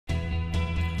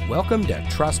Welcome to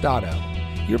Trust Auto,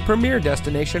 your premier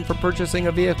destination for purchasing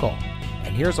a vehicle.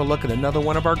 And here's a look at another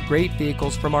one of our great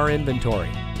vehicles from our inventory.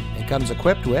 It comes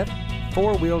equipped with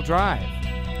four-wheel drive,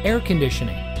 air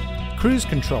conditioning, cruise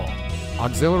control,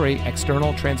 auxiliary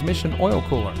external transmission oil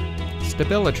cooler,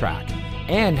 StabiliTrak,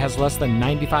 and has less than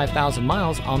 95,000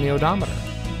 miles on the odometer.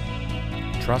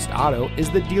 Trust Auto is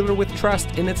the dealer with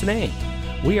trust in its name.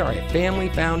 We are a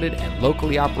family-founded and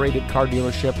locally operated car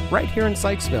dealership right here in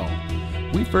Sykesville.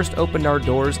 We first opened our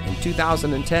doors in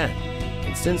 2010,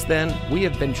 and since then, we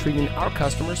have been treating our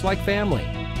customers like family.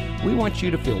 We want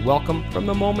you to feel welcome from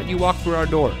the moment you walk through our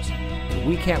doors, and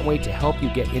we can't wait to help you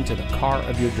get into the car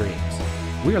of your dreams.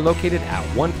 We are located at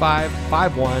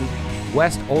 1551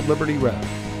 West Old Liberty Road.